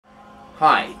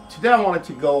Hi, today I wanted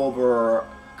to go over a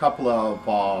couple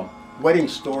of wedding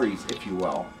stories, if you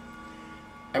will.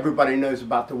 Everybody knows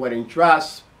about the wedding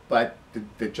dress, but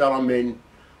the gentleman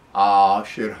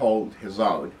should hold his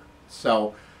own.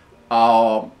 So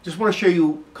just want to show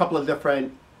you a couple of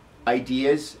different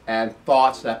ideas and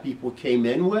thoughts that people came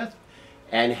in with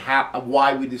and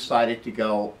why we decided to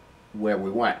go where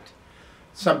we went.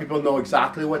 Some people know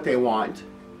exactly what they want,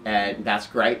 and that's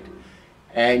great.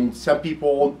 And some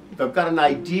people, they've got an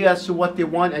idea as to what they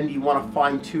want, and you want to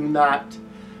fine-tune that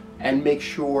and make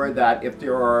sure that if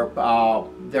they're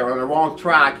on the wrong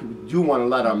track, you do want to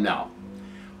let them know.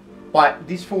 But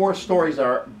these four stories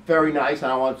are very nice,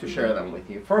 and I wanted to share them with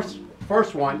you.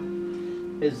 First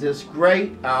one is this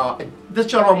great. This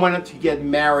gentleman wanted to get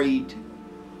married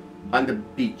on the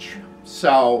beach,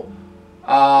 so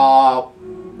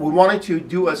we wanted to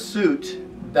do a suit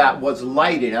that was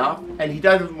light enough, and he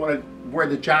doesn't want to wear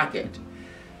the jacket.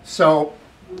 So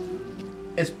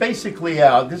it's basically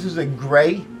this is a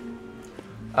gray.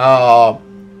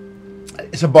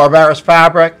 It's a Barbaros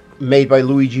fabric made by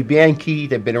Luigi Bianchi.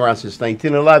 They've been around since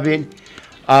 1911.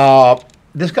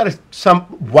 This got some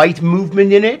white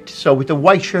movement in it, so with the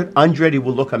white shirt under it, it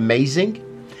will look amazing.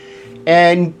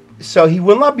 And so he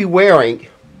will not be wearing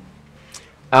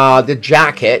the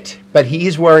jacket, but he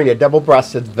is wearing a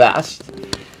double-breasted vest.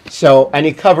 So, and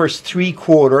it covers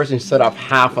 3/4 instead of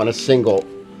half on a single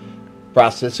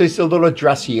breasted. So it's a little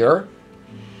dressier.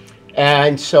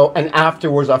 And so, and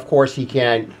afterwards, of course, he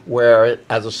can wear it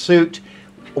as a suit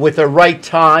with a right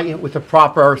tie, with a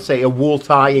proper, say, a wool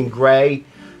tie in gray.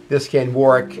 This can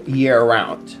work year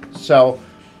round. So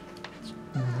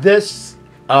this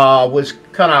was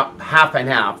kind of half and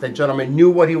half. The gentleman knew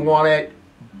what he wanted,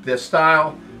 this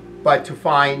style, but to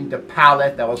find the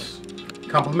palette that was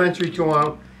complementary to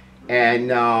him,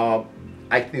 and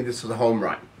I think this is a home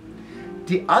run.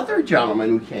 The other gentleman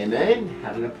who came in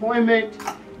had an appointment,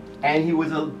 and he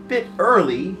was a bit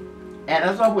early, and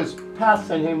as I was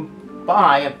passing him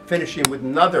by and finishing with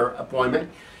another appointment,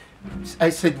 I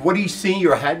said, "What do you see in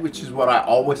your head?" Which is what I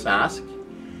always ask.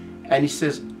 And he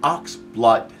says, "Ox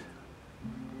blood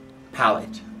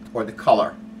palette," or the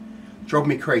color. Drove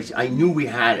me crazy. I knew we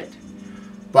had it,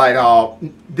 but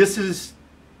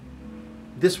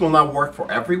this will not work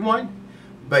for everyone,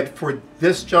 but for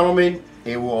this gentleman,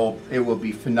 it will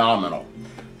be phenomenal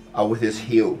with his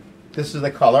hue. This is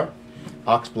the color,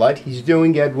 oxblood. He's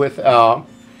doing it with a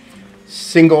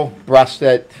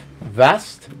single-breasted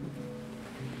vest,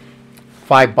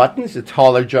 5 buttons, a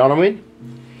taller gentleman,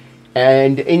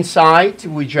 and inside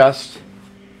we just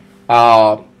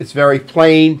it's very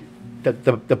plain.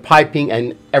 The piping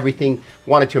and everything,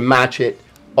 wanted to match it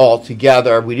all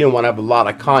together. We didn't want to have a lot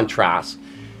of contrast,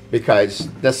 because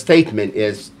the statement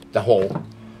is the whole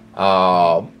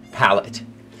palette.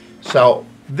 So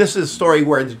this is a story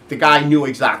where the guy knew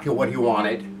exactly what he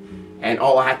wanted, and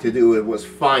all I had to do was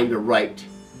find the right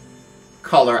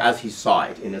color as he saw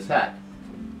it in his head.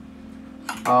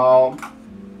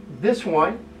 This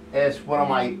one is one of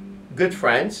my good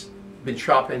friends. Been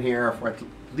shopping here for at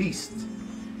least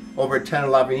over 10,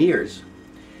 11 years.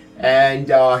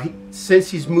 And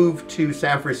since he's moved to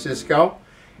San Francisco,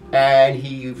 and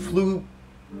he flew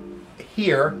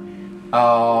here,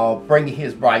 bringing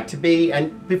his bride-to-be.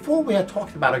 And before, we had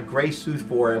talked about a gray suit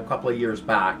for him a couple of years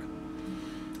back.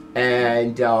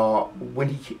 And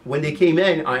when they came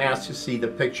in, I asked to see the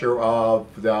picture of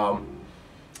the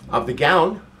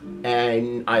gown,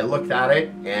 and I looked at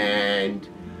it, and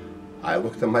I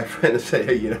looked at my friend and said,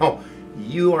 "Hey, you know,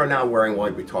 you are not wearing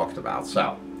what we talked about."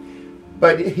 So,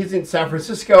 but he's in San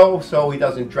Francisco, so he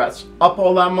doesn't dress up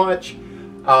all that much.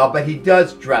 But he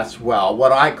does dress well,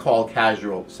 what I call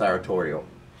casual sartorial.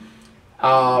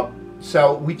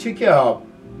 So we took a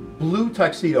blue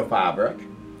tuxedo fabric.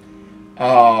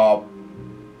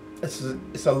 It's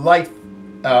a light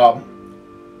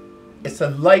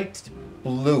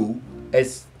blue.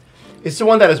 It's the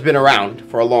one that has been around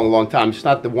for a long, long time. It's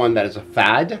not the one that is a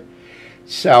fad.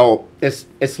 So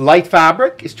it's light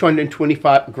fabric. It's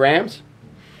 225 grams,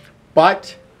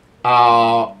 but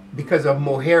because of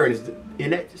mohair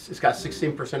in it, it's got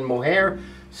 16% mohair,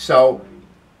 so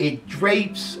it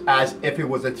drapes as if it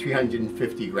was a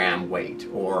 350-gram weight,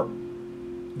 or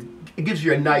it gives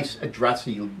you a nice,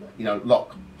 dressy,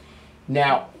 look.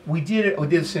 Now we did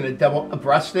this in a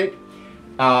double-breasted,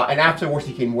 and afterwards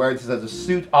you can wear this as a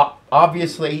suit.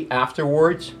 Obviously,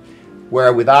 afterwards,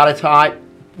 wear without a tie.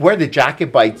 Wear the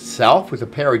jacket by itself with a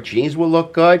pair of jeans will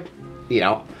look good,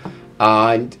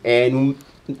 and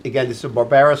again, this is a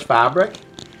Barbaros fabric.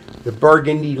 The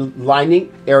burgundy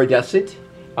lining, iridescent.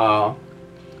 I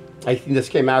think this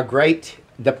came out great.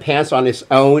 the pants on its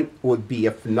own would be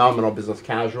a phenomenal business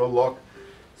casual look.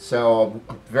 So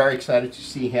I'm very excited to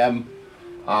see him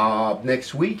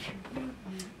next week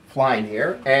flying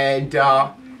here. And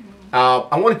I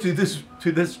wanted to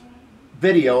do this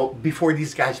video before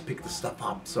these guys pick the stuff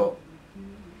up. So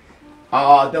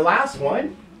the last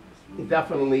one,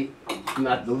 definitely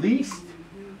not the least,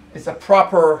 is a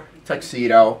proper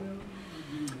tuxedo.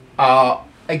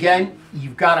 Again,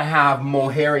 you've got to have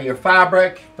mohair in your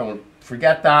fabric. Don't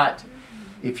forget that.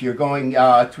 If you're going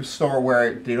to a store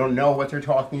where they don't know what they're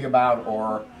talking about,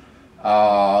 or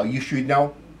you should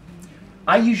know,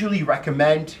 I usually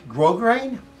recommend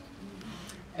grosgrain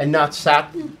and not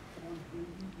satin.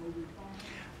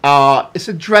 It's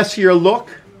a dressier look,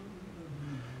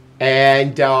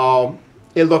 and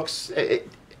it looks,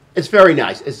 it's very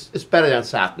nice. It's better than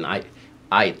satin,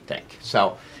 I think.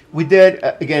 So we did,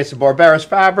 again, it's a Barbaros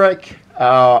fabric.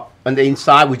 On the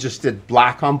inside, we just did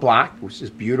black on black, which is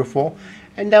beautiful.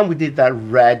 And then we did that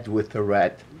red with the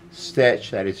red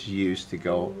stitch that is used to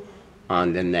go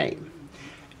on the name.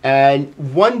 And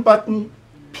one button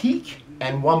peak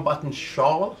and one button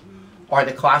shawl are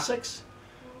the classics.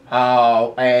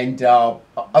 Other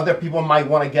people might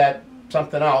want to get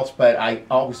something else, but I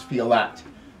always feel that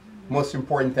most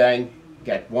important thing,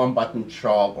 get one button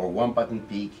shawl or one button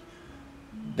peak.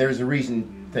 There's a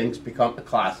reason things become the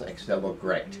classics that look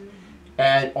great.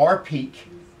 And our peak,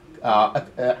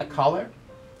 a color,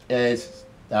 is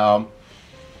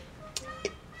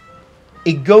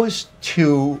it goes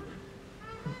to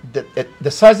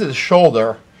the size of the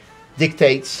shoulder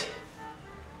dictates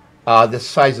the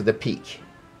size of the peak.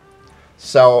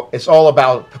 So it's all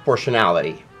about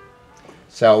proportionality.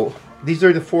 So these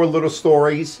are the 4 little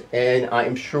stories, and I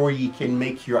am sure you can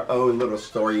make your own little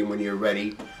story when you're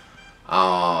ready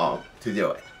to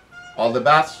do it. All the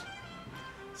best.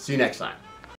 See you next time.